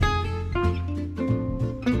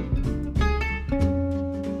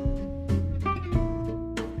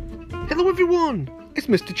Hello everyone, it's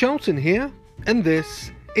Mr. Charlton here, and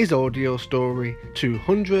this is Audio Story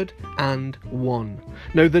 201.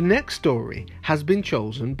 Now the next story has been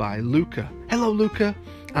chosen by Luca. Hello Luca,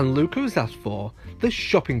 and Luca has asked for The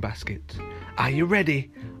Shopping Basket. Are you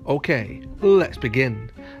ready? Okay, let's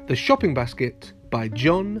begin. The Shopping Basket by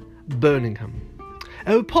John Birmingham.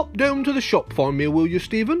 Pop down to the shop for me, will you,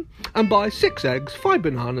 Stephen? And buy 6 eggs, 5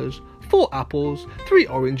 bananas, 4 apples, 3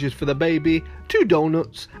 oranges for the baby, 2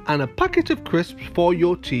 donuts, and a packet of crisps for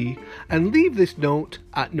your tea, and leave this note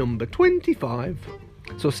at number 25.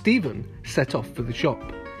 So Stephen set off for the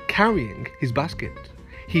shop, carrying his basket.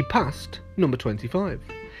 He passed number 25.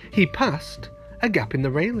 He passed a gap in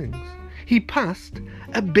the railings. He passed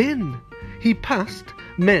a bin. He passed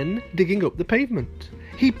men digging up the pavement.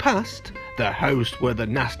 He passed the house where the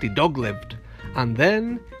nasty dog lived. And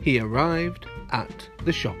then he arrived at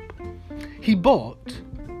the shop. He bought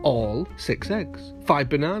all 6 eggs, 5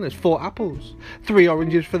 bananas, 4 apples, 3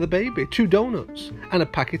 oranges for the baby, 2 donuts, and a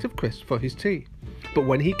packet of crisps for his tea. But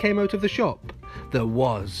when he came out of the shop, there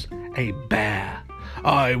was a bear.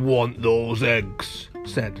 "I want those eggs,"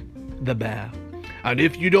 said the bear. "And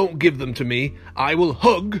if you don't give them to me, I will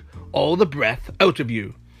hug all the breath out of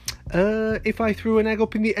you." If I threw an egg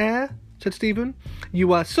up in the air?" said Stephen.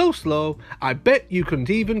 "You are so slow, I bet you couldn't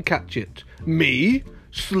even catch it." "Me?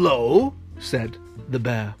 Slow?" said the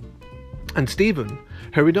bear. And Stephen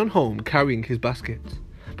hurried on home carrying his basket.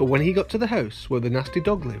 But when he got to the house where the nasty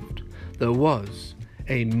dog lived, there was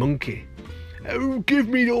a monkey. "Oh, give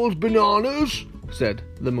me those bananas," said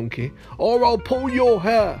the monkey, "or I'll pull your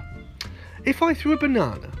hair." "If I threw a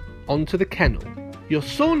banana onto the kennel, you're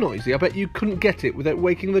so noisy I bet you couldn't get it without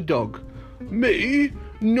waking the dog." "Me?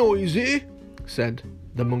 Noisy?" said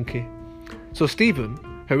the monkey. So Stephen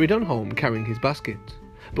hurried on home carrying his basket.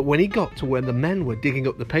 But when he got to where the men were digging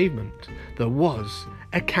up the pavement, there was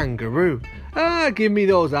a kangaroo. "Give me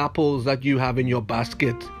those apples that you have in your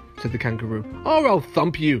basket," said the kangaroo, "or I'll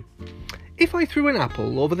thump you." "If I threw an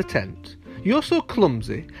apple over the tent, you're so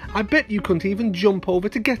clumsy, I bet you couldn't even jump over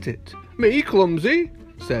to get it." "Me clumsy?"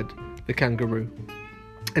 said the kangaroo.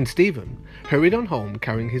 And Stephen hurried on home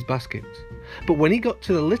carrying his basket. But when he got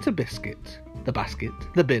to the litter biscuit, the basket,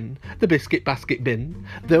 the bin, the biscuit basket bin,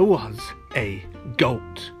 there was a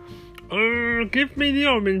goat. Give me the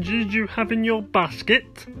oranges you have in your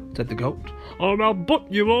basket," said the goat, "or I'll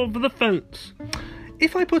butt you over the fence."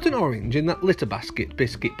 "If I put an orange in that litter basket,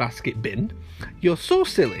 biscuit basket bin, you're so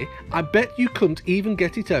silly, I bet you couldn't even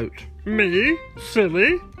get it out." "Me?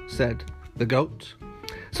 Silly?" said the goat.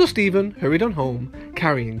 So Stephen hurried on home,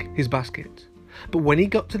 carrying his basket. But when he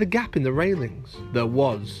got to the gap in the railings, there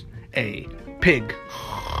was a pig.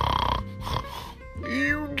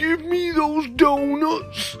 "You give me those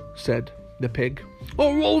donuts," said the pig,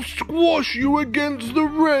 "or I'll squash you against the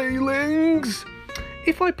railings."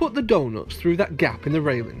 "If I put the donuts through that gap in the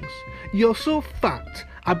railings, you're so fat,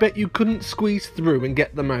 I bet you couldn't squeeze through and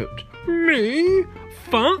get them out." "Me?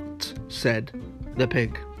 Fat?" said the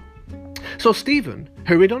pig. So Stephen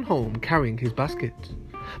hurried on home carrying his basket.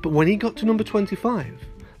 But when he got to number 25,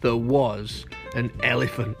 there was an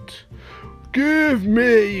elephant. "Give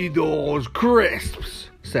me those crisps,"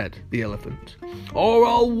 said the elephant, "or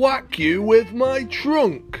I'll whack you with my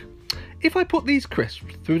trunk." "If I put these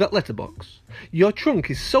crisps through that letterbox, your trunk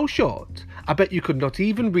is so short, I bet you could not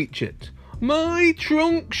even reach it." "My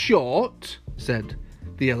trunk short?" said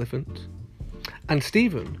the elephant. And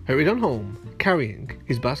Stephen hurried on home carrying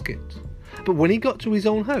his basket. But when he got to his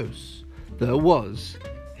own house, there was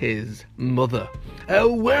his mother.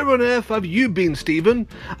 "Where on earth have you been, Stephen?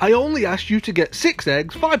 I only asked you to get 6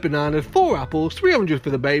 eggs, 5 bananas, 4 apples, 3 oranges for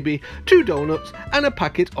the baby, 2 donuts, and a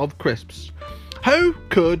packet of crisps. How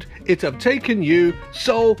could it have taken you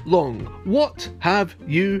so long? What have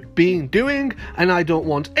you been doing? And I don't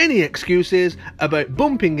want any excuses about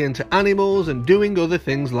bumping into animals and doing other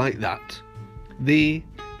things like that." The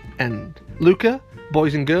end. Luca,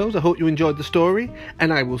 boys and girls, I hope you enjoyed the story,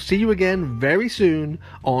 and I will see you again very soon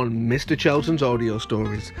on Mr. Charlton's Audio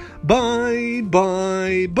Stories. Bye,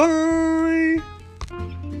 bye, bye.